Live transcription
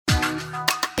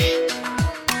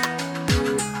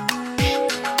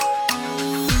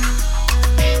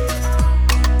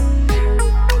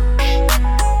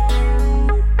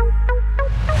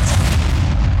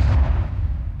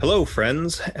Hello,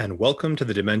 friends, and welcome to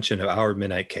the dimension of Our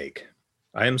Midnight Cake.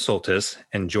 I am Soltis,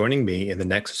 and joining me in the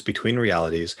nexus between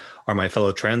realities are my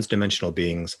fellow trans-dimensional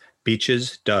beings,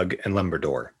 Beaches, Doug, and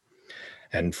Lumberdor.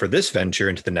 And for this venture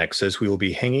into the nexus, we will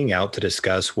be hanging out to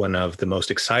discuss one of the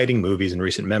most exciting movies in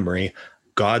recent memory,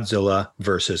 Godzilla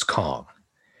vs. Kong.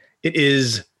 It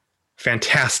is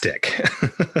fantastic.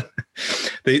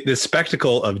 The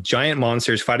spectacle of giant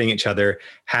monsters fighting each other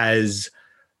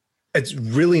it's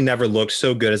really never looked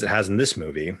so good as it has in this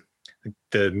movie.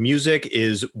 The music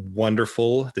is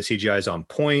wonderful. The CGI is on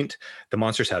point. The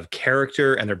monsters have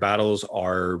character and their battles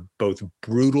are both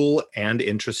brutal and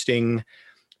interesting.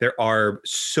 There are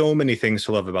so many things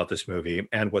to love about this movie.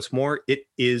 And what's more, it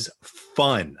is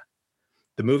fun.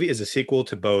 The movie is a sequel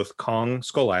to both Kong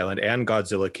Skull Island and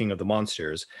Godzilla King of the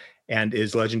Monsters and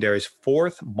is Legendary's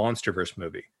fourth MonsterVerse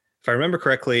movie. If I remember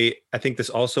correctly, I think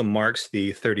this also marks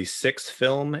the 36th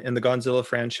film in the Godzilla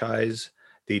franchise,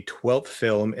 the 12th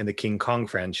film in the King Kong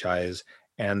franchise,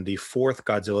 and the fourth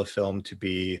Godzilla film to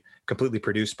be completely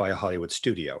produced by a Hollywood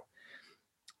studio.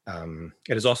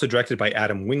 It is also directed by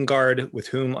Adam Wingard, with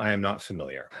whom I am not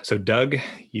familiar. So Doug,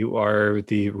 you are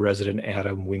the resident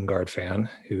Adam Wingard fan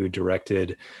who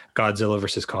directed Godzilla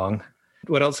vs. Kong.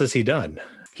 What else has he done?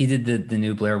 He did the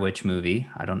new Blair Witch movie.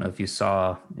 I don't know if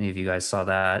any of you guys saw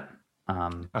that.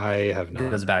 I have not.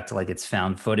 It goes back to like its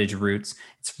found footage roots.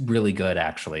 It's really good,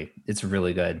 actually. It's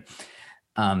really good.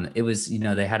 It was,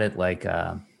 they had it like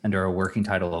under a working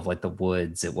title of like The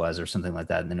Woods or something like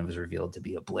that. And then it was revealed to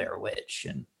be a Blair Witch.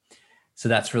 And so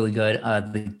that's really good.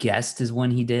 The Guest is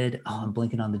one he did. Oh, I'm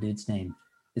blanking on the dude's name.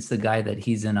 It's the guy that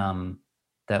he's in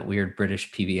that weird British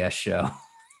PBS show.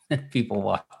 People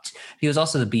watch. He was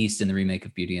also the Beast in the remake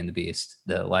of Beauty and the Beast,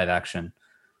 the live action.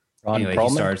 Ron Perlman? He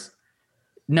stars.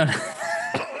 No.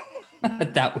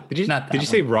 Did you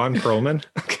say Ron Perlman?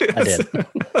 I did.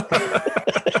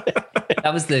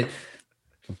 That was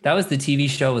the TV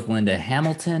show with Linda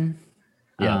Hamilton.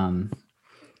 Yeah.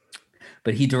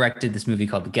 But he directed this movie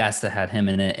called The Guest that had him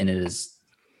in it, and it is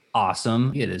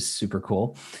awesome. It is super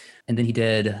cool. And then he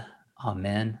did, oh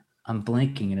man, I'm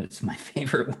blanking, and it's my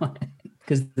favorite one.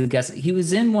 Because The Guest, he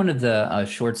was in one of the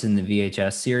shorts in the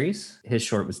VHS series. His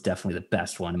short was definitely the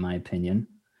best one, in my opinion.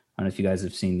 I don't know if you guys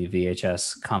have seen the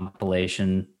VHS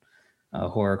compilation,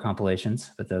 horror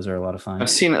compilations, but those are a lot of fun. I've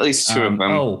seen at least two of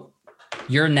them. Oh,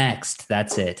 You're Next.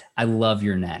 That's it. I love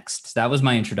You're Next. That was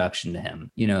my introduction to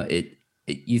him.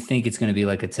 You think it's going to be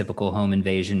like a typical home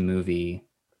invasion movie,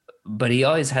 but he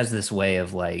always has this way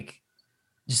of like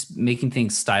just making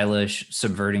things stylish,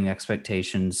 subverting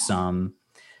expectations some.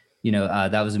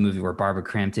 That was a movie where Barbara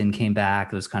Crampton came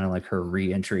back. It was kind of like her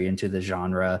re-entry into the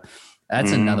genre.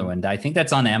 That's another one. I think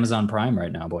that's on Amazon Prime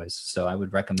right now, boys. So I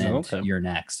would recommend You're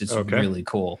Next. It's really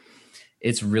cool.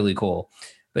 It's really cool.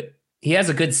 But he has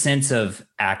a good sense of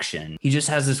action. He just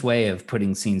has this way of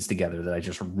putting scenes together that I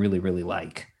just really, really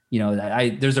like.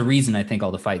 There's a reason I think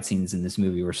all the fight scenes in this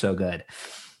movie were so good.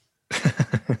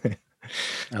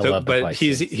 But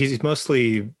he's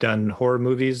mostly done horror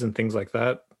movies and things like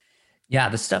that. Yeah,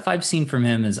 the stuff I've seen from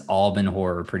him has all been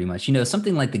horror pretty much.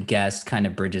 Something like The Guest kind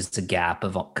of bridges the gap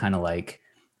of kind of like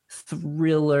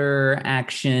thriller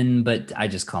action, but I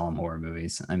just call them horror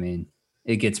movies. I mean,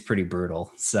 it gets pretty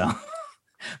brutal. So,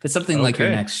 but something like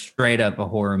Your Next, straight up a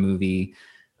horror movie.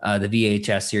 The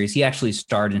VHS series, he actually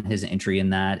starred in his entry in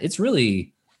that. It's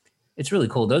really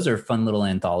cool. Those are fun little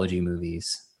anthology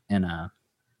movies. And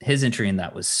his entry in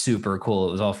that was super cool.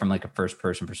 It was all from like a first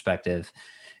person perspective.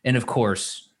 And of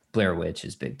course, Blair Witch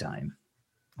is big time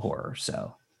horror.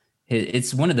 So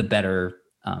it's one of the better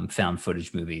found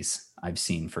footage movies I've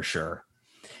seen for sure.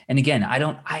 And again, I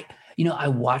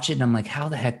watch it and I'm like, how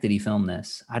the heck did he film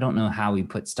this? I don't know how he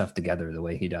put stuff together the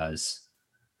way he does.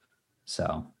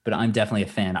 So, but I'm definitely a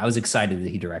fan. I was excited that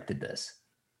he directed this.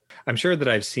 I'm sure that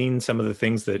I've seen some of the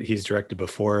things that he's directed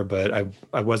before, but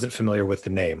I wasn't familiar with the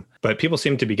name. But people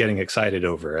seem to be getting excited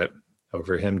over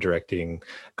him directing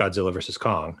Godzilla vs.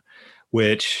 Kong,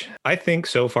 which I think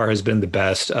so far has been the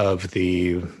best of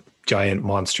the giant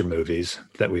monster movies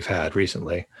that we've had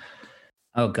recently.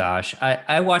 Oh gosh,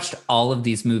 I watched all of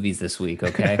these movies this week,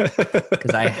 okay?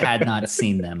 Because I had not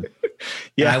seen them.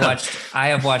 Yeah, I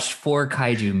have watched 4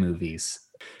 kaiju movies.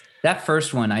 That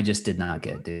first one I just did not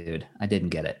get, dude. I didn't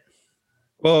get it.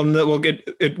 Well,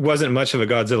 it wasn't much of a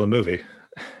Godzilla movie.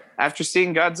 After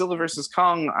seeing Godzilla vs.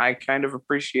 Kong, I kind of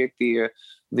appreciate the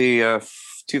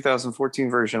 2014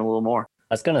 version a little more.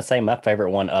 was gonna say my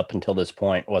favorite one up until this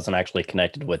point wasn't actually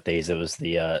connected with these. It was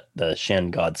the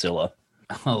Shin Godzilla.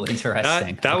 Oh,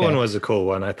 interesting. That one was a cool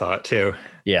one, I thought, too.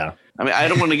 Yeah. I mean, I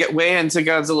don't want to get way into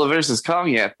Godzilla versus Kong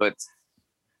yet, but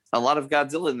a lot of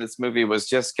Godzilla in this movie was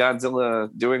just Godzilla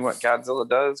doing what Godzilla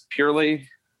does purely.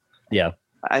 Yeah.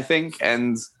 I think.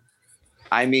 And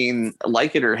I mean,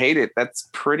 like it or hate it, that's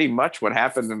pretty much what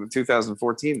happened in the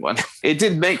 2014 one. It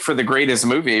did make for the greatest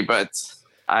movie, but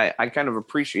I kind of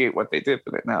appreciate what they did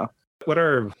with it now. What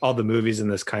are all the movies in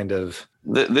this kind of...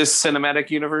 This cinematic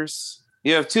universe?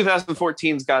 You have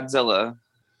 2014's Godzilla,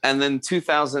 and then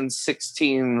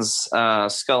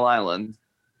 2016's Skull Island.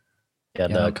 Yeah,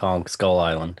 the Kong Skull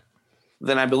Island.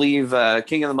 Then I believe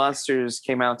King of the Monsters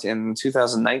came out in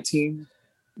 2019.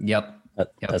 Yep.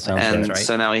 That sounds right.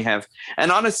 So now we have,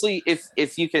 and honestly,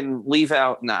 if you can leave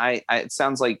out, it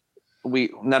sounds like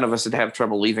none of us would have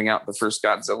trouble leaving out the first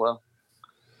Godzilla,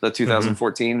 the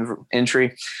 2014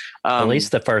 entry. At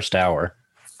least the first hour.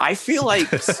 I feel like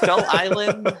Skull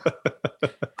Island,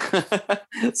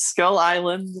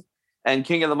 and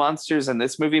King of the Monsters and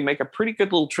this movie make a pretty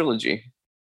good little trilogy.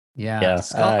 Yeah,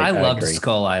 I loved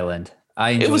Skull Island.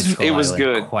 I enjoyed Skull Island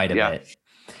good. Quite a bit.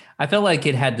 I felt like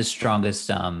it had the strongest,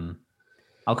 I'll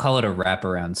call it a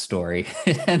wraparound story,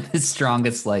 and the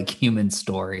strongest like human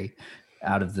story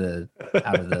out of the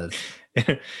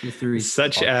three.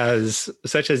 Such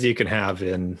as you can have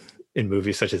in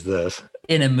movies such as this.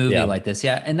 In a movie like this,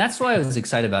 yeah. And that's why I was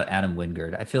excited about Adam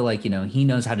Wingard. I feel like, he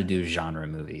knows how to do genre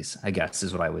movies, I guess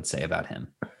is what I would say about him.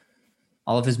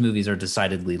 All of his movies are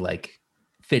decidedly like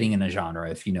fitting in a genre,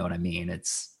 if you know what I mean.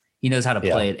 He knows how to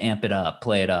play it, amp it up,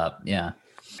 play it up. Yeah.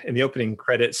 In the opening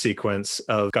credit sequence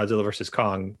of Godzilla versus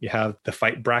Kong, you have the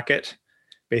fight bracket,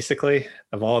 basically,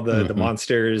 of all the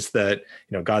monsters that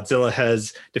Godzilla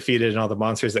has defeated and all the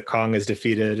monsters that Kong has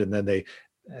defeated, and then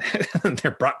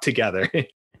they're brought together.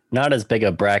 Not as big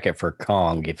a bracket for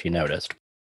Kong, if you noticed.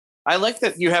 I like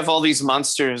that you have all these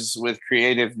monsters with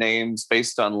creative names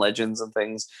based on legends and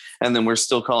things, and then we're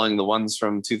still calling the ones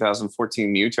from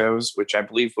 2014 Mutos, which I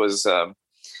believe was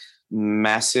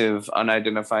massive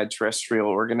unidentified terrestrial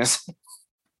organism.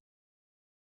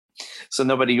 So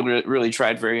nobody really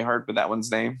tried very hard with that one's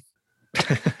name.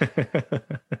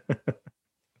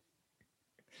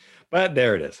 But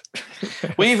there it is.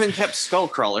 We even kept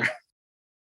Skullcrawler,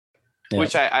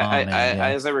 which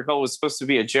I as I recall, was supposed to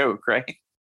be a joke, right?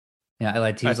 Yeah, I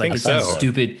liked. He was like, "It sounds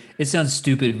stupid. It sounds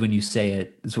stupid when you say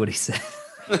it." Is what he said.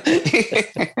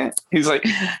 He's like,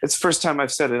 "It's the first time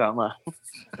I've said it out loud."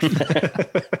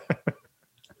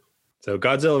 So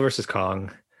Godzilla versus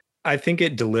Kong, I think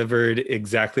it delivered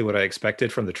exactly what I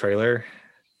expected from the trailer,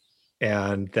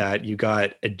 and that you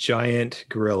got a giant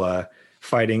gorilla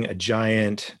fighting a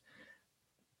giant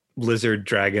lizard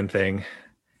dragon thing,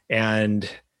 and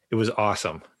it was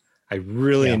awesome. I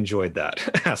really enjoyed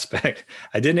that aspect.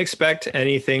 I didn't expect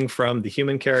anything from the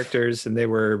human characters, and they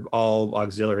were all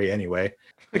auxiliary anyway.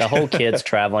 The whole kids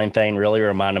traveling thing really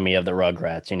reminded me of the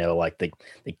Rugrats. Like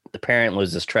the parent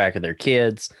loses track of their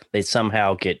kids. They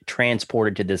somehow get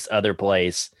transported to this other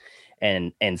place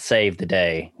and save the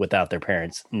day without their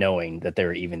parents knowing that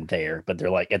they're even there. But they're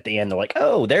like, at the end, they're like,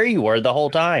 "Oh, there you were the whole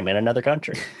time in another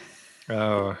country."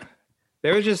 Oh,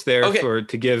 they were just there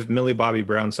to give Millie Bobby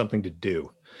Brown something to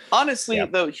do. Honestly,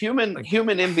 though, human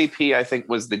MVP, I think,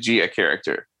 was the Gia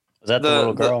character. Was that the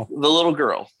little girl? The little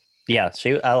girl. Yeah,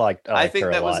 I liked I think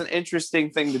her that a was lot. an interesting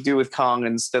thing to do with Kong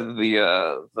instead of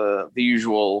the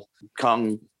usual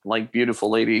Kong, like,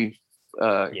 beautiful lady.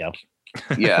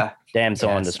 Yeah.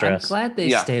 Damsel in distress. I'm glad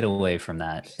they stayed away from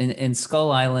that. In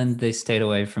Skull Island, they stayed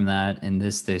away from that. In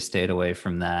this, they stayed away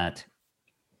from that.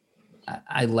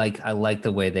 I like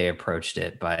the way they approached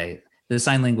it. By the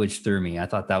sign language threw me. I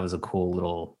thought that was a cool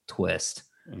little twist.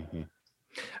 Mm-hmm.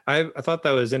 I thought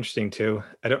that was interesting too.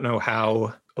 I don't know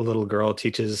how a little girl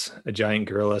teaches a giant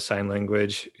gorilla sign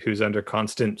language who's under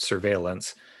constant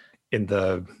surveillance in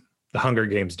the Hunger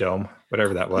Games dome,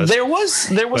 whatever that was. There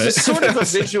was a sort of a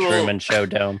visual Truman Show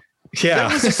dome. Yeah,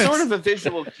 there was a sort of a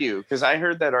visual cue, because I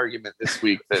heard that argument this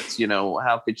week that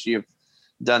how could she have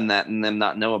done that and them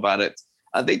not know about it.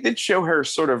 They did show her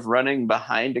sort of running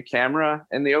behind a camera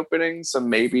in the opening, so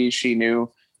maybe she knew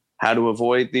how to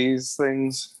avoid these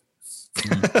things.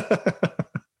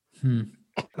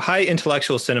 High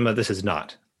intellectual cinema, this is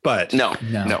not. But no.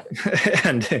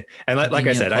 and like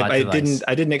I said, I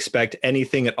didn't expect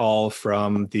anything at all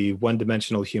from the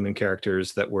one-dimensional human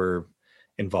characters that were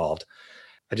involved.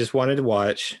 I just wanted to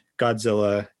watch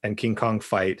Godzilla and King Kong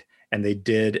fight, and they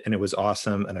did, and it was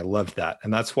awesome, and I loved that.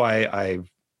 And that's why I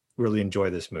really enjoy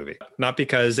this movie. Not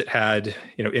because it had,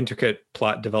 intricate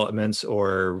plot developments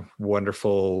or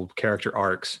wonderful character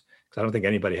arcs, because I don't think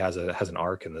anybody has an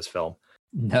arc in this film.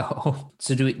 No.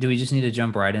 So do we just need to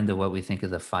jump right into what we think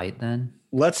of the fight then?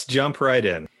 Let's jump right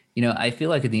in. I feel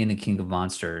like at the end of King of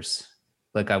Monsters,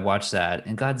 like I watched that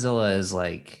and Godzilla is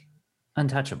like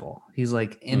untouchable. He's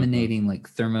like emanating like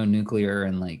thermonuclear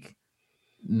and like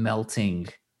melting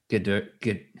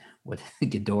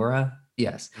Ghidorah?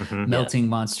 Yes. Melting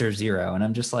Monster Zero. And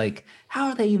I'm just like, how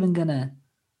are they even gonna,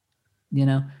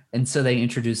 And so they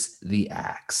introduced the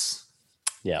axe.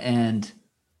 Yeah. And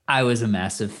I was a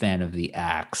massive fan of the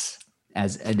axe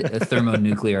as a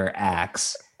thermonuclear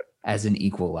axe as an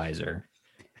equalizer.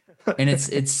 And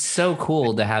it's so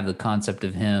cool to have the concept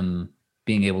of him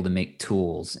being able to make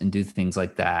tools and do things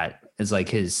like that as like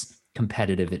his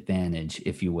competitive advantage,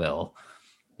 if you will.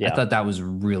 Yeah. I thought that was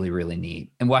really, really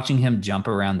neat. And watching him jump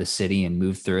around the city and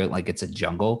move through it like it's a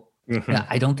jungle.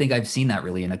 I don't think I've seen that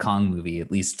really in a Kong movie,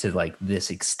 at least to like this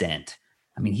extent.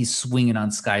 I mean, he's swinging on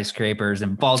skyscrapers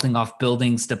and vaulting off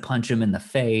buildings to punch him in the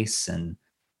face, and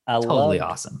totally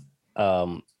awesome.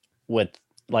 With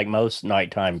like most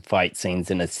nighttime fight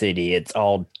scenes in a city, it's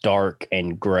all dark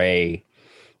and gray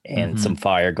and some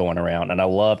fire going around. And I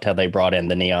loved how they brought in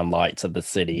the neon lights of the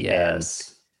city.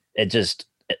 Yes. And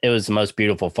it was the most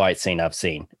beautiful fight scene I've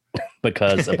seen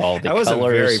because of all the colors. That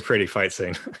was a very pretty fight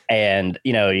scene. And,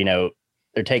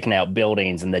 they're taking out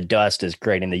buildings and the dust is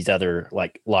creating these other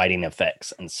like lighting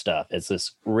effects and stuff. It's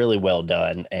just really well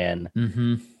done and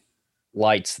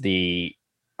lights the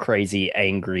crazy,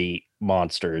 angry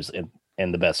monsters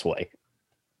in the best way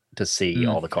to see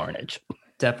all the carnage.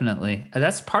 Definitely.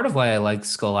 That's part of why I like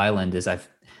Skull Island is I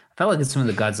felt like in some of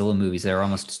the Godzilla movies, they were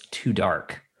almost too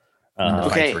dark when the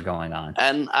fights were going on.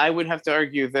 And I would have to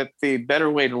argue that the better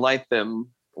way to light them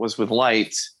was with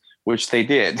light, which they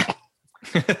did.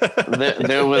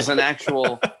 There was an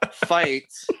actual fight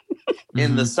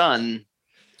in the sun.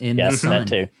 The sun. That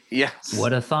too. Yes.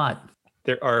 What a thought.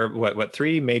 There are what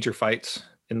 3 major fights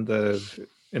in the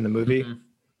movie,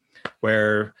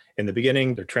 where in the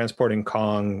beginning they're transporting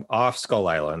Kong off Skull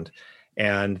Island,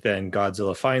 and then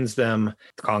Godzilla finds them.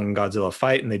 Kong and Godzilla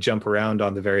fight, and they jump around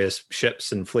on the various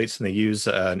ships and fleets, and they use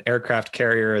an aircraft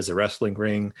carrier as a wrestling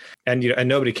ring. And and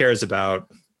nobody cares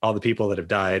about all the people that have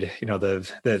died.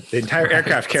 The entire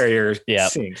aircraft carrier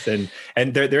sinks, and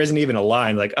there isn't even a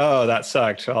line like, "Oh, that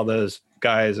sucked. All those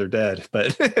guys are dead."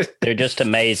 But they're just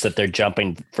amazed that they're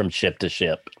jumping from ship to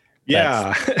ship.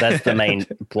 That's the main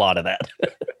plot of that,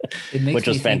 which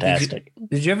was fantastic.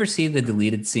 Did you ever see the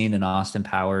deleted scene in Austin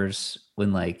Powers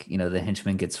when the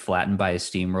henchman gets flattened by a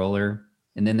steamroller,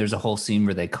 and then there's a whole scene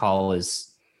where they call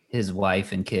his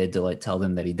wife and kid to tell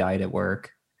them that he died at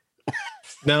work?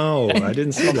 No, I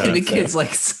didn't see that. And the kid's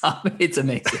like, it's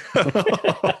amazing.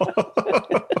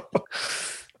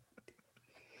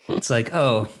 It's like,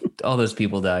 oh, all those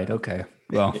people died. Okay.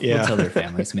 Well, we'll tell their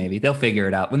families maybe. They'll figure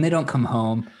it out. When they don't come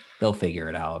home, they'll figure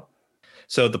it out.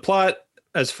 So the plot,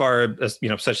 as far as,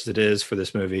 such as it is for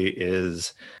this movie,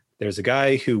 is there's a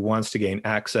guy who wants to gain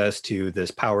access to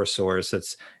this power source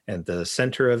that's at the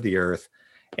center of the earth.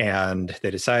 And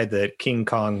they decide that King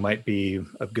Kong might be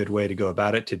a good way to go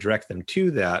about it, to direct them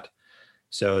to that.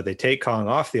 So they take Kong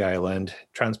off the island,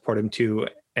 transport him to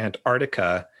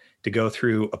Antarctica to go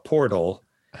through a portal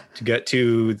to get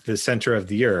to the center of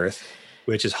the earth,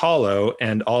 which is hollow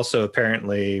and also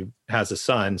apparently has a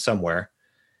sun somewhere.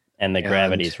 And the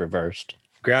gravity's reversed.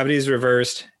 Gravity's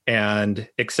reversed, and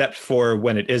except for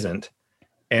when it isn't.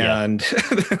 And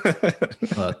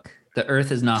look. The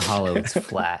earth is not hollow, it's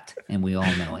flat, and we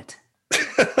all know it.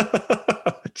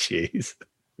 Jeez.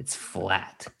 It's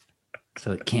flat,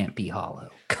 so it can't be hollow.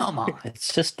 Come on.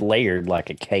 It's just layered like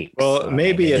a cake. Well, so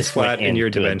maybe it's flat in your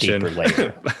dimension.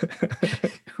 Right.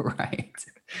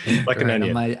 Like an onion.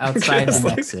 On my outside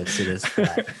nexus, it is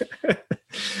flat.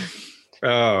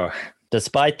 Oh.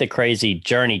 Despite the crazy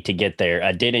journey to get there,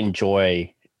 I did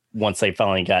enjoy once they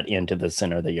finally got into the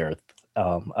center of the earth.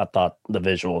 I thought the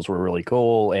visuals were really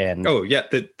cool, and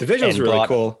the visuals were really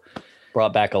cool.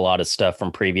 Brought back a lot of stuff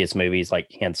from previous movies,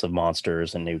 like hints of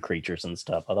monsters and new creatures and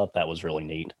stuff. I thought that was really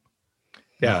neat.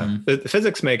 Yeah, the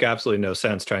physics make absolutely no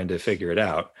sense trying to figure it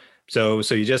out. So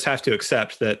you just have to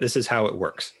accept that this is how it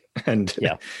works, and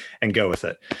go with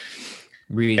it.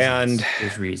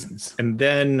 There's reasons. And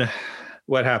then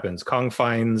what happens? Kong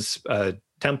finds a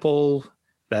temple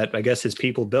that I guess his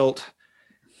people built,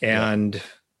 and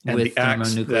with the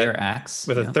axe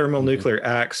with a thermonuclear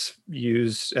axe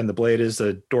used, and the blade is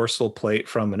a dorsal plate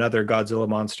from another Godzilla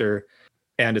monster,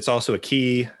 and it's also a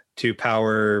key to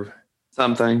power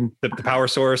something, the power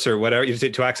source or whatever,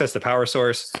 to access the power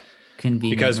source.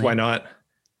 because why not?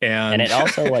 And it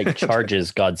also like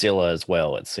charges Godzilla as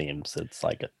well. It seems it's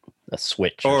like a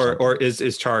switch, or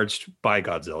is charged by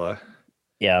Godzilla.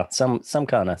 Yeah, some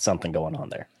kind of something going on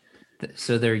there.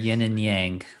 So they're yin and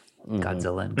yang,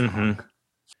 Godzilla and Kong.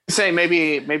 Say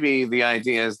maybe the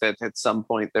idea is that at some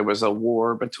point there was a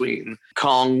war between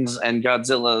Kongs and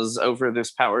Godzillas over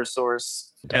this power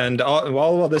source. And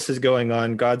while this is going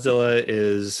on, Godzilla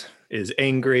is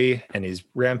angry and he's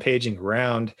rampaging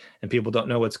around and people don't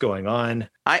know what's going on.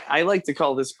 I like to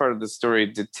call this part of the story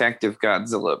Detective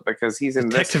Godzilla because he's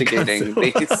investigating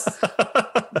these.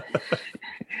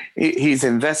 He's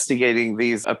investigating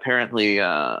these apparently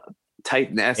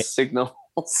Titan S signals.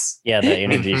 Yeah, the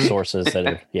energy sources that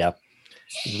are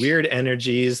weird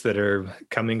energies that are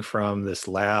coming from this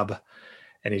lab,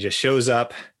 and he just shows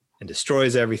up and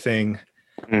destroys everything.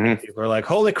 People are like,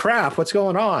 "Holy crap, what's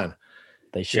going on?"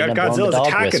 They should have Godzilla's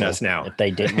attacking us now. If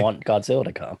they didn't want Godzilla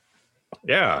to come.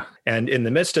 Yeah, and in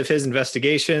the midst of his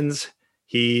investigations,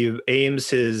 he aims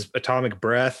his atomic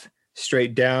breath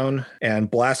straight down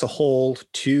and blasts a hole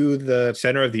to the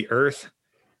center of the Earth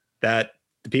that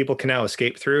the people can now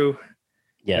escape through.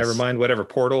 Yes. Never mind whatever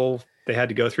portal they had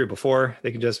to go through before.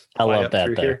 They can just I fly love up that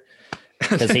through though. here.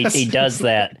 Because he does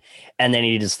that and then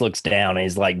he just looks down and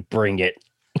he's like, bring it.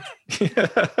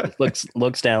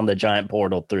 looks down the giant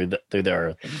portal through the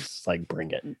Earth. It's like,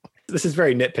 bring it. This is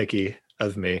very nitpicky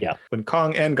of me. Yeah. When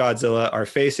Kong and Godzilla are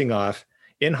facing off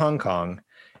in Hong Kong,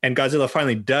 and Godzilla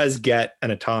finally does get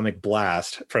an atomic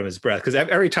blast from his breath, because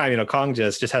every time, Kong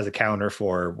just has a counter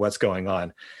for what's going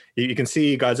on. You can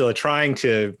see Godzilla trying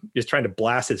to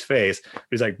blast his face.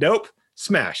 He's like, nope,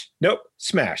 smash, nope,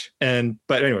 smash.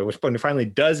 But anyway, when he finally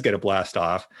does get a blast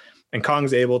off, and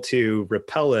Kong's able to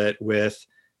repel it with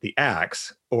the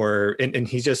axe, and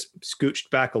he's just scooched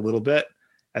back a little bit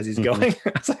as he's going.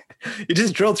 I was like, you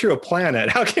just drilled through a planet.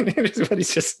 How can you? But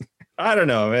he's just, I don't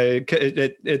know.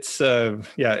 It's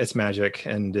magic,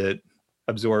 and it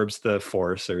absorbs the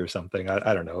force or something.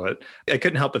 I don't know. I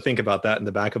couldn't help but think about that in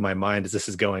the back of my mind as this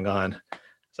is going on.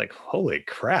 It's like, holy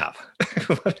crap.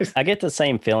 I get the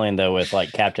same feeling though with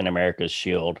like Captain America's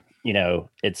shield.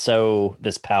 It's so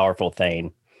this powerful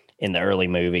thing in the early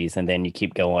movies, and then you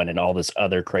keep going and all this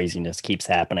other craziness keeps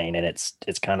happening, and it's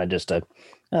kind of just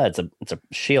it's a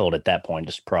shield at that point,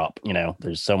 just prop.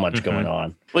 There's so much going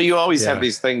on. Well, you always have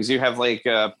these things. You have like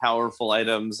powerful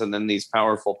items and then these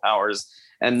powerful powers,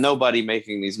 and nobody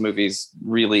making these movies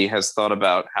really has thought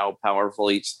about how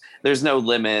powerful there's no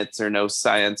limits or no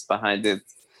science behind it.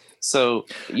 So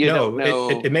don't know.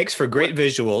 It makes for great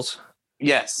visuals.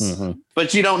 Yes.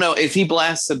 But you don't know if he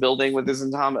blasts a building with his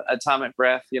atomic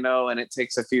breath, and it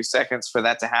takes a few seconds for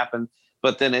that to happen.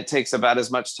 But then it takes about as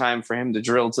much time for him to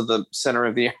drill to the center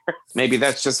of the Earth. Maybe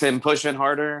that's just him pushing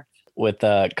harder. With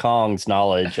Kong's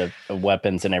knowledge of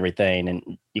weapons and everything,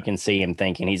 and you can see him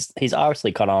thinking he's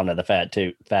obviously caught on to the fact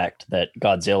that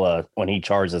Godzilla, when he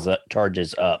charges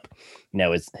up,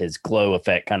 his glow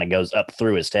effect kind of goes up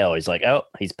through his tail. He's like, oh,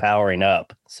 he's powering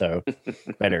up, so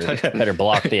better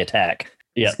block the attack.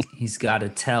 Yeah, he's got to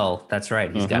tell. That's right.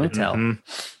 He's got to tell.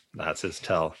 That's his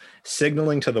tell,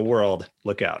 signaling to the world,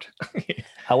 look out.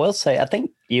 I will say, I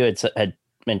think you had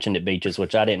mentioned it, Beaches,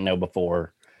 which I didn't know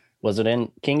before. Was it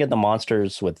in King of the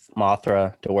Monsters with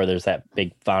Mothra, to where there's that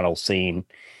big final scene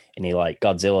and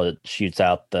Godzilla shoots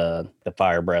out the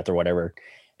fire breath or whatever,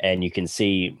 and you can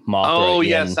see Mothra. Oh,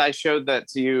 yes, I showed that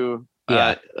to you.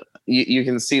 Yeah. You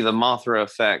can see the Mothra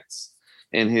effects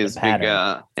in his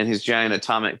in his giant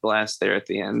atomic blast there at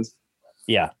the end.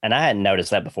 Yeah, and I hadn't noticed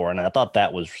that before, and I thought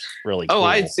that was really cool.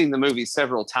 I had seen the movie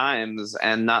several times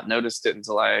and not noticed it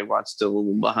until I watched a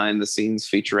little behind-the-scenes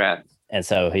featurette. And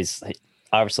so he's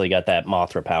obviously got that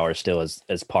Mothra power still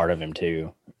as part of him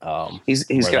too. He's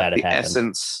got the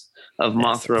essence of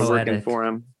Mothra working for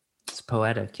him. It's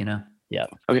poetic, Yeah.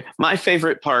 Okay. My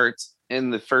favorite part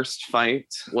in the first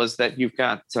fight was that you've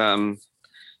got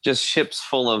just ships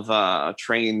full of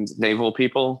trained naval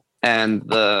people, and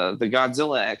the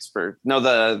Godzilla expert,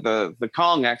 the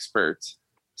Kong expert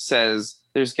says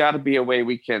there's got to be a way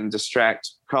we can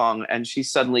distract Kong, and she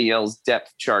suddenly yells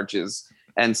depth charges.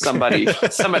 And somebody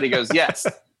goes, yes,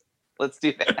 let's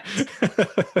do that.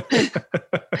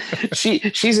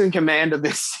 She's in command of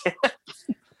this ship.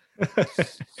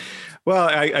 Well,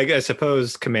 I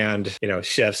suppose command,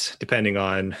 shifts depending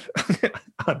on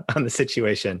on the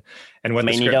situation and what. I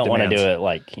mean, you don't want to do it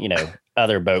like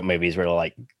other boat movies where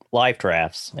like life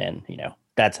rafts, and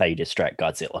that's how you distract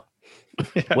Godzilla.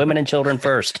 Yeah. Women and children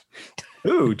first.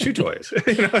 Ooh, chew toys.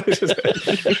 They're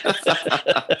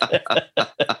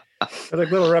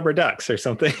like little rubber ducks or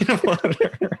something.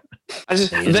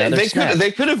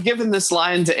 They could have given this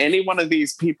line to any one of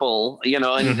these people,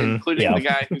 and including the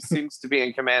guy who seems to be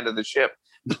in command of the ship.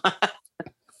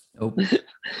 Nope.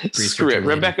 Screw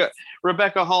it.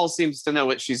 Rebecca Hall seems to know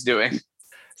what she's doing.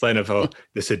 It's like,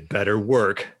 this had better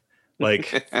work.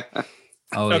 Like,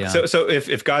 yeah. So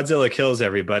if Godzilla kills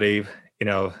everybody,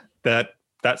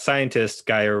 that scientist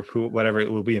guy or whatever,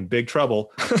 it will be in big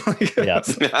trouble. Yeah.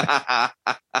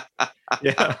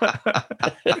 Yeah.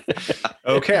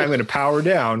 Okay, I'm going to power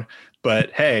down,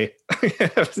 but hey,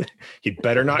 he'd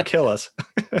better not kill us.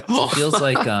 It feels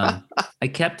like I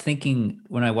kept thinking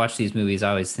when I watch these movies, I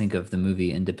always think of the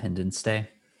movie Independence Day.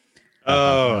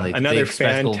 Another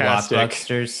fantastic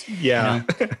blockbusters. Yeah.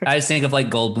 I just think of like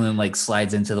Goldblum like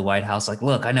slides into the White House, like,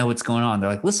 look, I know what's going on. They're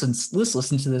like, let's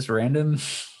listen to this random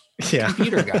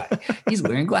computer guy. He's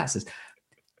wearing glasses.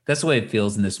 That's the way it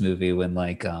feels in this movie when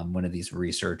like one of these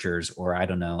researchers, or I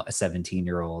don't know, a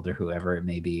 17-year-old or whoever it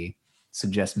may be,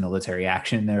 suggests military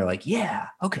action. They're like, yeah,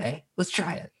 okay, let's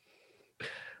try it.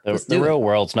 The real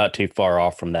world's not too far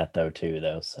off from that though,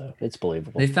 so it's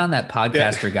believable. They found that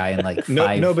podcaster guy in like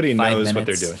nobody knows 5 minutes. what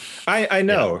they're doing. I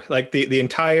know, like the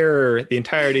entirety of the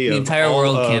entire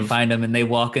world can't find him, and they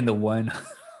walk into one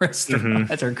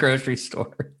restaurant or grocery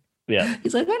store. Yeah,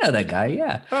 he's like, I know that guy.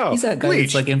 Yeah, he's that guy Bleach.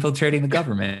 that's like infiltrating the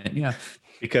government. Yeah,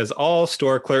 because all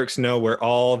store clerks know where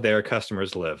all their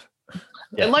customers live.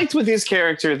 I liked with his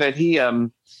character that he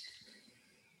when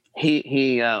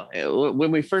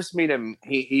we first meet him,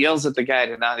 he yells at the guy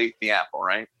to not eat the apple,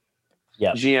 right?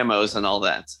 Yeah, GMOs and all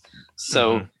that.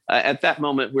 So at that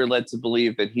moment, we're led to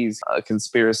believe that he's a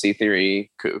conspiracy theory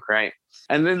kook, right?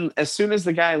 And then as soon as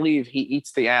the guy leaves, he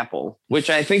eats the apple, which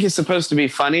I think is supposed to be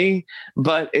funny,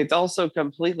 but it also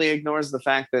completely ignores the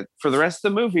fact that for the rest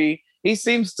of the movie, he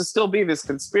seems to still be this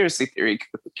conspiracy theory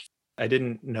kook. I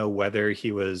didn't know whether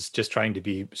he was just trying to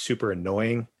be super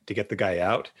annoying to get the guy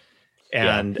out.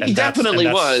 And he definitely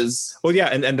was. Well, yeah,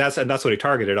 and that's what he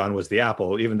targeted on was the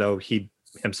apple, even though he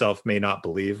himself may not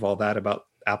believe all that about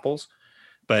apples.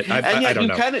 But I don't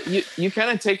know. You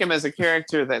kind of take him as a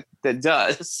character that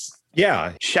does.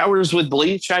 Yeah, showers with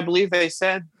bleach, I believe they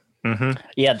said. Mm-hmm.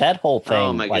 Yeah, that whole thing.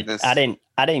 Oh my goodness! I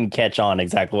didn't catch on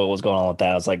exactly what was going on with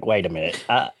that. I was like, wait a minute.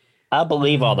 I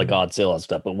believe all the Godzilla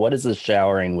stuff, but what is this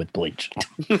showering with bleach?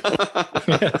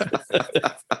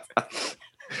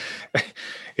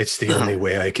 It's the only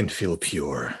way I can feel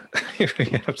pure.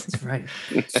 That's right.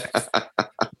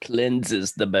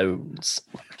 Cleanses the bones.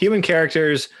 Human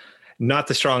characters, not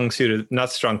the strong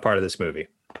part of this movie,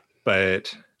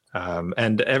 but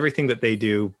and everything that they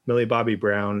do, Millie Bobby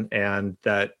Brown and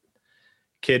that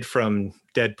kid from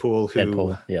Deadpool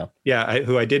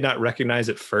who I did not recognize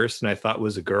at first and I thought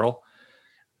was a girl.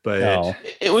 But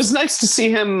it was nice to see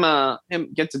him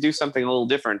get to do something a little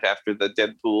different after the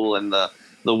Deadpool and the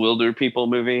Wilder People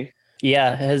movie.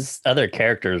 Yeah, his other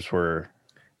characters were.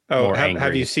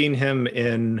 Have you seen him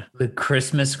in the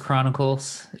Christmas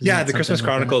Chronicles? The Christmas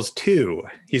Chronicles 2.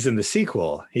 He's in the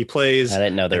sequel. He plays I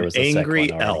didn't know there was an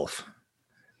angry elf.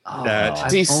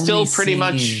 He's still pretty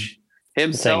much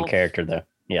himself. Same character though.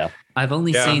 Yeah. I've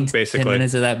only seen 10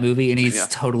 minutes of that movie, and he's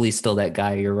totally still that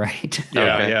guy. You're right.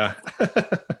 Yeah.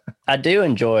 I do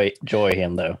enjoy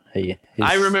him though.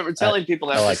 I remember telling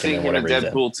people after seeing him in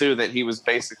Deadpool 2 that he was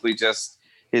basically just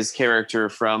his character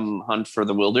from Hunt for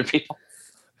the Wilder People.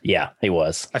 Yeah, he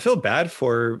was. I feel bad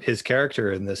for his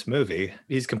character in this movie.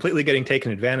 He's completely getting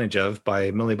taken advantage of by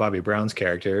Millie Bobby Brown's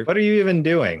character. What are you even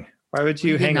doing? Why would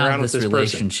you hang around with this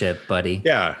relationship, person? Buddy?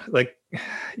 Yeah, like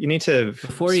you need to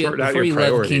before you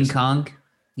love King Kong,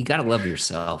 you gotta love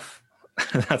yourself.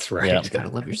 That's right. Yeah. You gotta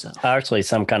love yourself. Actually,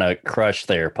 some kind of crush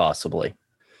there, possibly.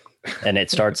 And it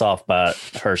starts off by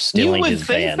her stealing his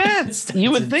van.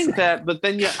 You would think that, but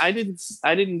then I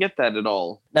didn't get that at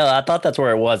all. No, I thought that's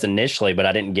where it was initially, but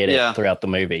I didn't get it throughout the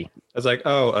movie. I was like,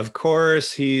 oh, of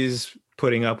course he's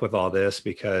putting up with all this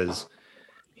because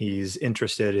he's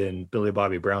interested in Billy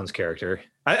Bobby Brown's character.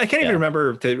 I can't even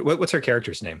remember what's her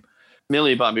character's name.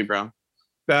 Millie Bobby Brown.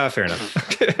 Fair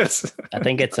enough. I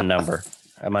think it's a number.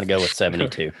 I'm gonna go with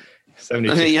 72.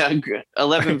 72. Yeah,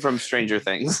 11 from Stranger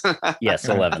Things. Yes,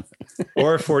 11.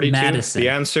 Or 42. Madison. The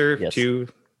answer to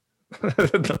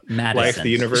life, the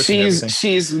universe.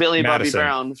 She's Millie Bobby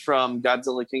Brown from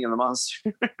Godzilla King of the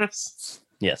Monsters.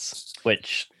 Yes,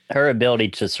 which her ability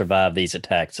to survive these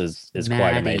attacks is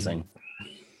quite amazing.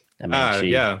 I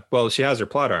mean, well, she has her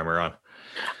plot armor on.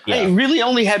 Yeah. I really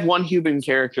only had one human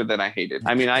character that I hated.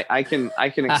 I mean, I can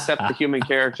accept the human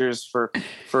characters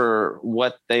for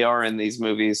what they are in these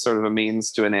movies, sort of a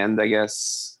means to an end, I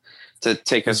guess, to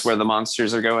take us where the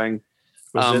monsters are going.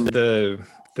 Was it the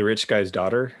rich guy's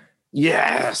daughter?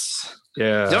 Yes.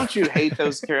 Yeah. Don't you hate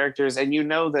those characters? And you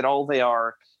know that all they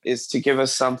are is to give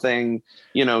us something,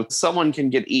 someone can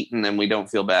get eaten and we don't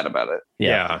feel bad about it.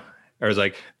 Yeah. Or it's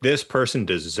like, this person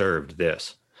deserved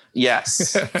this.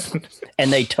 Yes.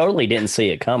 And they totally didn't see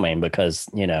it coming because,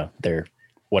 they're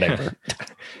whatever.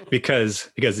 because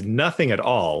nothing at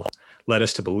all led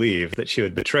us to believe that she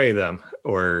would betray them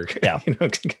or, or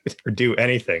do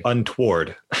anything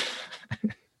untoward.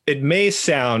 It may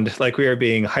sound like we are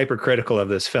being hypercritical of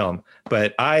this film,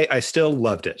 but I still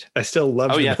loved it. I still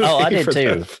loved it. Oh, I did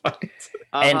too.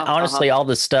 And honestly, all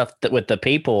the stuff that with the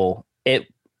people, it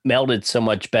melded so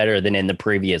much better than in the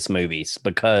previous movies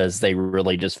because they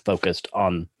really just focused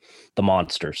on the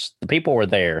monsters. The people were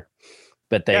there,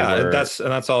 but they were.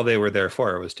 That's all they were there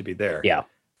for, was to be there. Yeah.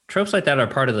 Tropes like that are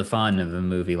part of the fun of a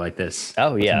movie like this.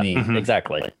 Oh yeah, to me.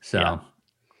 Exactly. So. Yeah.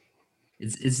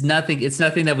 It's nothing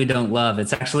that we don't love.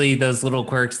 It's actually those little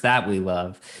quirks that we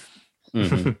love.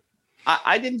 Mm-hmm.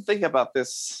 I didn't think about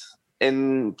this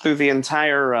through the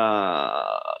entire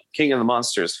King of the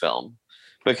Monsters film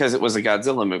because it was a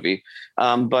Godzilla movie.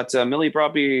 But Millie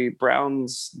Bobby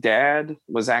Brown's dad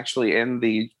was actually in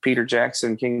the Peter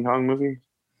Jackson King Kong movie.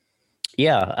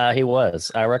 Yeah, he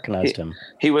was. I recognized him.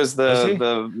 He was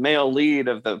the male lead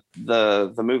of the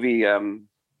movie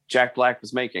Jack Black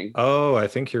was making. Oh, I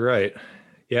think you're right.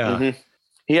 Yeah. Mm-hmm.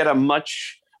 He had a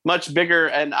much bigger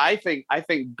and I think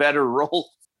better role.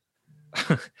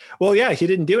 Well, yeah, he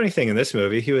didn't do anything in this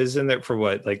movie. He was in there for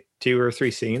what, like 2 or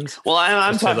 3 scenes? Well,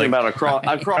 I'm talking about across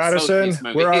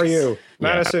Madison, where are you?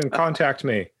 Madison, contact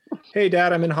me. Hey,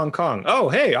 Dad, I'm in Hong Kong. Oh,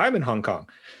 hey, I'm in Hong Kong.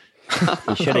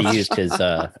 He should have used his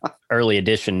early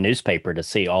edition newspaper to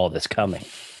see all of this coming.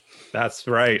 That's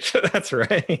right. That's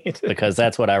right. Because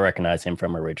that's what I recognize him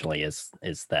from originally is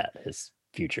that his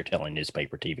future telling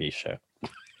newspaper TV show.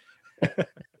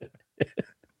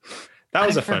 That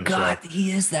was a fun show.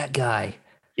 He is that guy.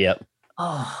 Yep.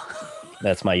 Oh,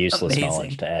 that's my useless amazing.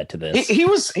 knowledge to add to this. He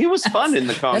was fun in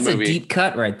the Kong that's movie. That's a deep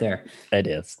cut right there. It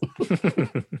is.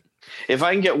 If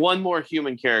I can get one more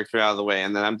human character out of the way,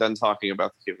 and then I'm done talking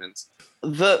about the humans.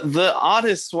 The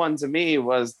oddest one to me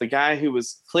was the guy who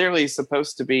was clearly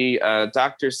supposed to be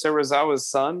Dr. Serizawa's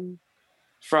son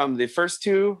from the first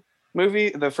 2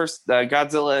 movie, the first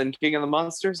Godzilla and King of the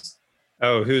Monsters.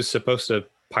 Oh, who's supposed to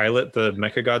pilot the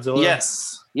Mechagodzilla?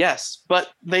 Yes, but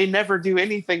they never do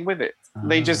anything with it.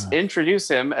 They just introduce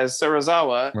him as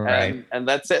Serizawa, right. and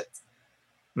that's it.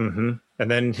 Mm-hmm.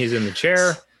 And then he's in the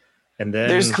chair, and then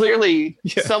there's clearly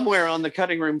somewhere on the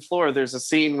cutting room floor. There's a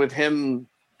scene with him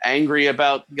angry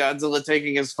about Godzilla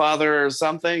taking his father or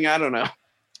something. I don't know.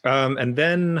 And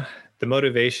then the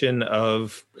motivation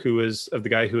of the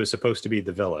guy who is supposed to be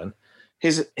the villain.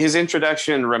 His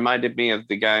introduction reminded me of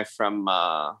the guy from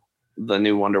the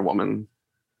new Wonder Woman.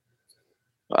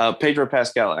 Pedro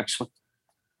Pascal, actually.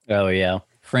 Oh yeah.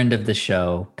 Friend of the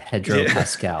show, Pedro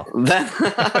Pascal.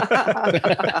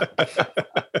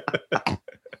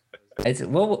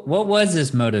 What was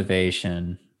his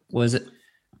motivation? Was it?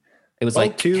 It was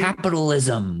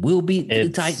capitalism. We'll beat the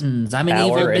Titans. I'm an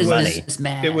evil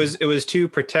businessman. It was to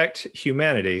protect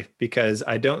humanity because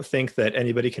I don't think that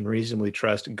anybody can reasonably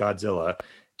trust Godzilla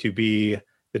to be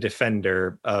the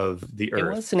defender of the Earth.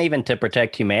 It wasn't even to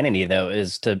protect humanity, though.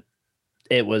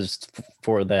 It was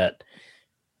for that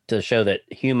to show that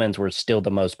humans were still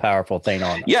the most powerful thing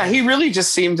on. Yeah, he really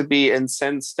just seemed to be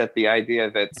incensed at the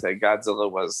idea that Godzilla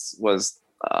was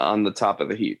on the top of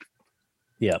the heap.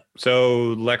 Yep.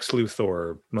 So Lex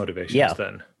Luthor motivations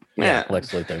then. Yeah,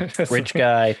 Lex Luthor. Rich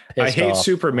guy. I hate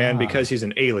Superman because he's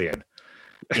an alien.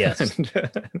 Yes.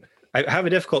 I have a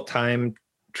difficult time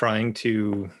trying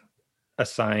to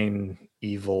assign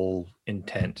evil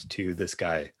intent to this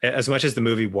guy. As much as the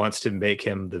movie wants to make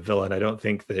him the villain, I don't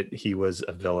think that he was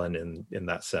a villain in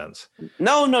that sense.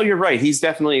 No, you're right. He's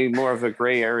definitely more of a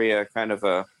gray area kind of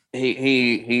a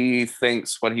he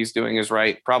thinks what he's doing is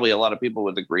right. Probably a lot of people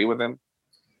would agree with him.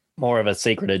 More of a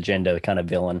secret agenda kind of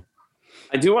villain.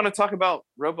 I do want to talk about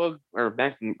Mechagodzilla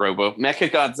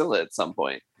at some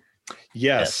point.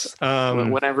 Yes.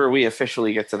 Whenever we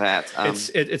officially get to that.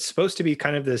 It's supposed to be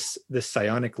kind of this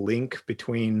psionic link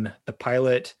between the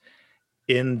pilot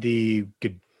in the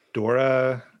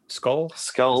Ghidorah skull.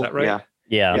 Is that right?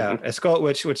 Yeah. A skull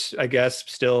which I guess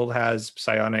still has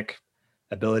psionic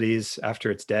abilities after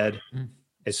it's dead.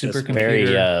 It's super just very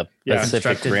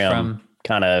Pacific Rim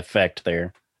kind of effect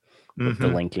there with the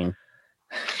linking.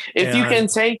 If you can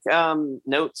take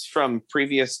notes from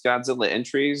previous Godzilla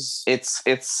entries,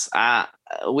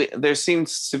 there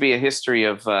seems to be a history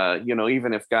of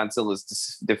even if Godzilla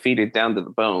is defeated down to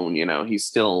the bone, he's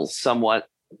still somewhat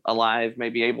alive,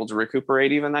 maybe able to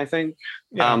recuperate even, I think.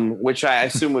 Yeah. Which I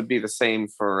assume would be the same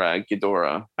for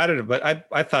Ghidorah. I don't know, but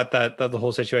I thought that the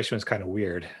whole situation was kind of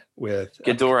weird with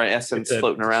Ghidorah essence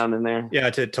floating around in there. Yeah,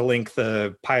 to link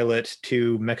the pilot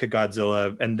to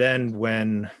Mechagodzilla, and then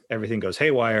when everything goes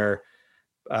haywire,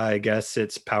 I guess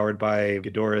it's powered by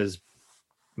Ghidorah's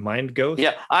mind ghost.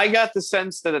 Yeah, I got the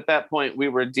sense that at that point we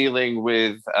were dealing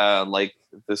with like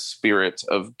the spirit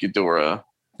of Ghidorah.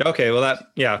 Okay, well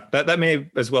that may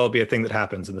as well be a thing that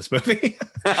happens in this movie.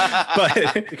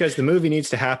 But because the movie needs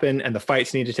to happen and the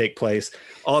fights need to take place,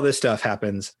 all this stuff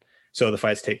happens, so the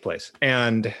fights take place.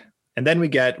 And then we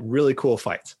get really cool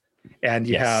fights. And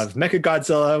you have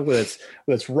Mechagodzilla with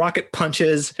its rocket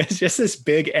punches. It's just this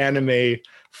big anime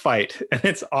fight, and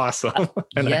it's awesome.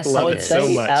 And yes, I love it so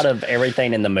much. Out of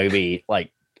everything in the movie,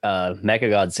 like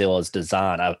Mechagodzilla's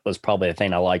design was probably the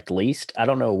thing I liked least. I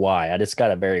don't know why. I just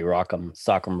got a very Rock'em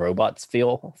Sock'em Robots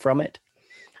feel from it.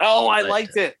 Oh, I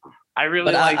liked it. I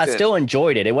really liked it. I still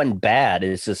enjoyed it. It wasn't bad.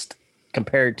 It's just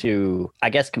compared to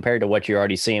what you're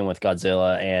already seeing with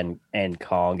Godzilla and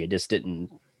Kong, it just didn't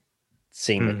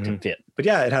seem to fit. But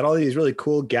yeah, it had all these really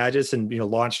cool gadgets, and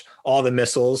launched all the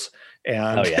missiles,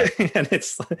 and and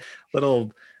it's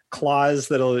little claws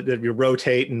that you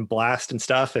rotate and blast and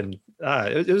stuff, and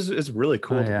it was really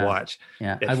cool to watch.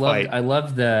 Yeah, I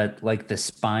love the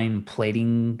spine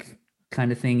plating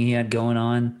kind of thing he had going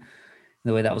on,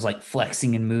 the way that was like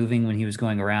flexing and moving when he was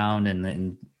going around, and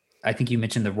then I think you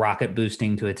mentioned the rocket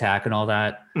boosting to attack and all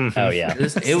that. Mm-hmm. Oh yeah,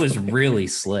 it was really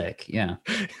slick. Yeah.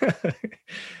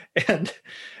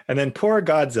 And then poor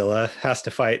Godzilla has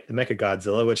to fight the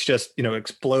Mechagodzilla, which just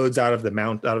explodes out of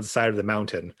the side of the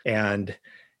mountain, and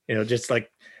just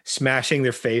like smashing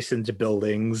their face into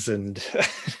buildings, and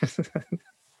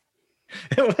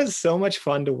it was so much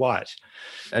fun to watch.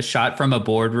 A shot from a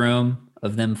boardroom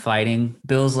of them fighting.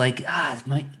 Bill's like,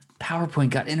 my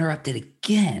PowerPoint got interrupted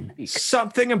again.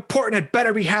 Something important had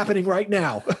better be happening right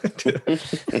now.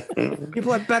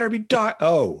 People had better be dying.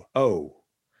 Oh,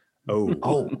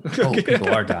 people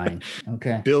are dying.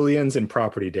 Okay. Billions in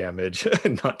property damage,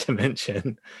 not to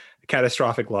mention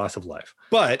catastrophic loss of life.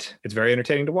 But it's very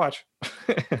entertaining to watch.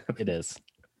 It is.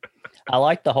 I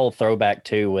like the whole throwback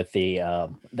too with the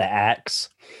axe,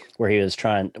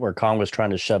 where Kong was trying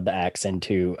to shove the axe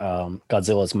into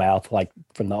Godzilla's mouth, like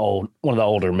from one of the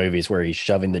older movies where he's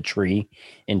shoving the tree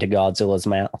into Godzilla's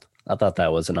mouth. I thought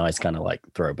that was a nice kind of like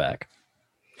throwback.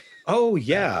 Oh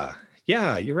yeah.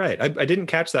 Yeah, you're right. I didn't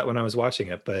catch that when I was watching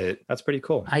it, but that's pretty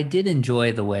cool. I did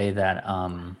enjoy the way that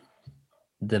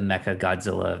the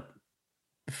Mechagodzilla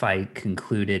fight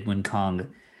concluded when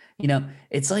Kong,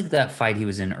 it's like that fight he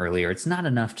was in earlier. It's not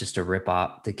enough just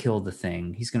to kill the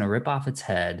thing. He's going to rip off its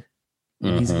head,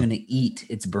 and he's going to eat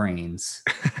its brains.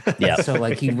 Yeah. So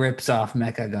like he rips off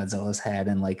Mechagodzilla's head,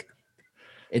 and like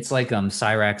it's like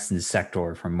Cyrax and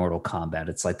Sector from Mortal Kombat.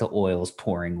 It's like the oil's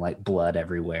pouring like blood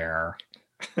everywhere.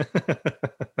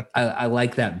 I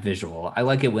like that visual. I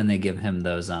like it when they give him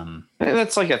those And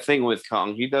that's like a thing with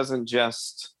Kong. He doesn't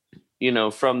just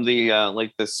from the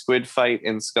like the squid fight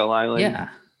in Skull Island.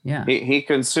 Yeah. He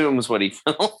consumes what he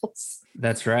kills.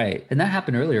 That's right. And that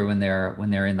happened earlier when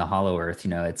they're in the Hollow Earth.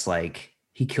 It's like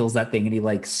he kills that thing and he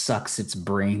like sucks its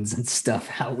brains and stuff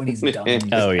out when he's done.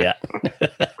 Oh yeah.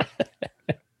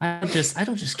 I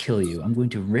don't just kill you. I'm going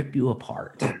to rip you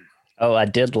apart. Oh, I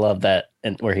did love that,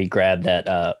 and where he grabbed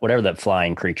that whatever that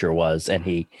flying creature was, and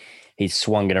he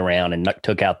swung it around and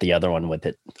took out the other one with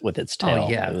its tail. Oh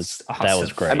yeah, that was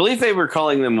awesome. great. I believe they were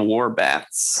calling them war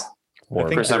bats.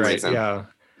 For some reason. Yeah,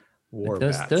 war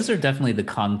bats. Those are definitely the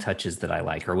Kong touches that I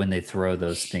like, or when they throw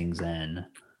those things in.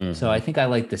 Mm-hmm. So I think I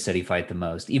like the city fight the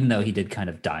most, even though he did kind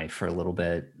of die for a little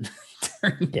bit.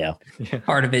 Yeah,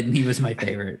 part of it, and he was my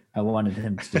favorite. I wanted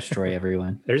him to destroy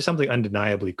everyone. There's something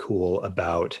undeniably cool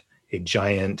about a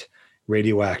giant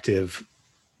radioactive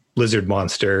lizard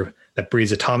monster that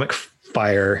breathes atomic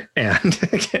fire and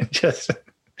just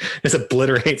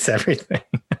obliterates everything.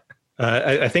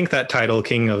 I think that title,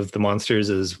 King of the Monsters,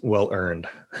 is well earned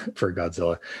for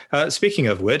Godzilla. Speaking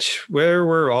of which, where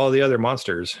were all the other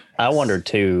monsters? I wondered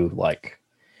too, like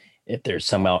if there's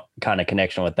some kind of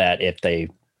connection with that, if they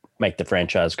make the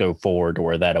franchise go forward,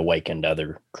 or that awakened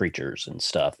other creatures and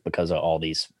stuff because of all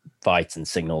these fights and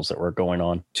signals that were going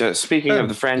on. Just speaking of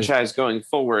the franchise going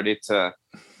forward, it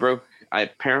broke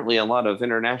apparently a lot of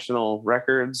international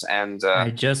records, and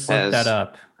I just looked that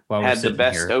up. Had the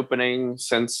best opening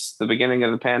since the beginning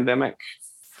of the pandemic.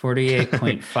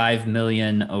 48.5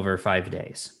 million over 5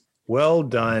 days. Well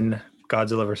done,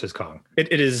 Godzilla versus Kong.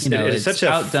 It is such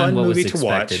a fun movie to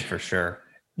watch, for sure.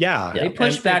 Yeah, They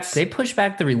pushed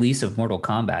back the release of Mortal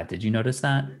Kombat. Did you notice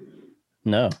that?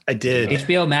 No. I did.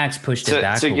 HBO Max pushed it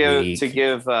back a week. To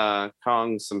give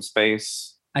Kong some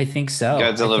space. I think so.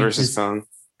 Godzilla versus Kong.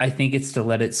 I think it's to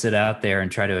let it sit out there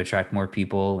and try to attract more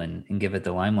people and give it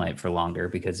the limelight for longer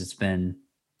because it's been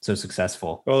so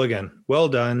successful. Well, again, well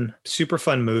done. Super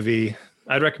fun movie.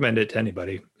 I'd recommend it to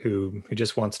anybody who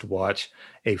just wants to watch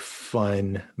a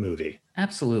fun movie.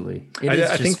 Absolutely.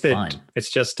 I think that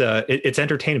it's just it's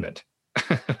entertainment.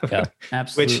 Yeah,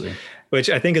 absolutely. Which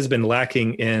I think has been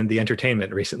lacking in the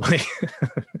entertainment recently.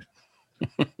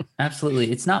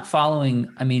 Absolutely. It's not following.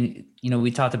 I mean,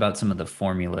 we talked about some of the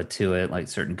formula to it, like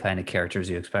certain kind of characters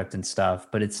you expect and stuff,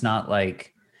 but it's not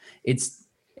like it's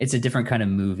a different kind of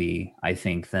movie, I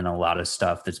think, than a lot of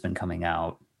stuff that's been coming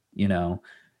out.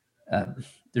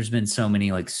 There's been so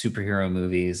many like superhero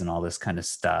movies and all this kind of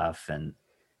stuff. And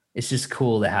it's just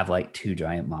cool to have like two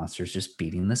giant monsters just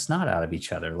beating the snot out of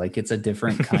each other. Like it's a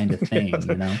different kind of thing,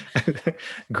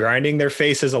 grinding their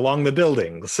faces along the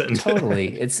buildings.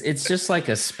 Totally. It's just like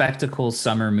a spectacle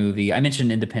summer movie. I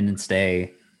mentioned Independence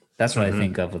Day. That's what I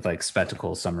think of with like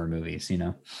spectacle summer movies,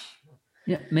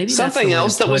 Yeah, maybe something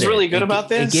else that was really good about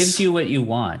this. It gives you what you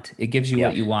want. It gives you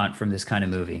what you want from this kind of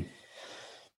movie.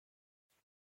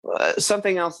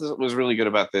 Something else that was really good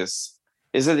about this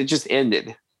is that it just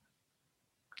ended.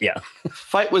 Yeah.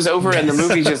 Fight was over and the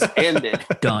movie just ended.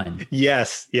 Done.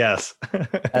 Yes.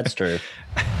 That's true.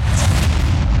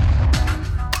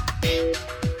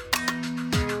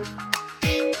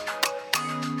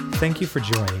 Thank you for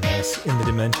joining us in the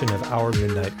dimension of Our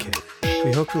Midnight Cake.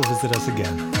 We hope you'll visit us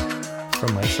again.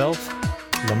 From myself,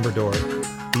 Lumberdor,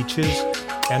 Beaches,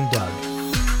 and Doug,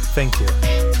 thank you,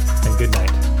 and good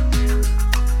night.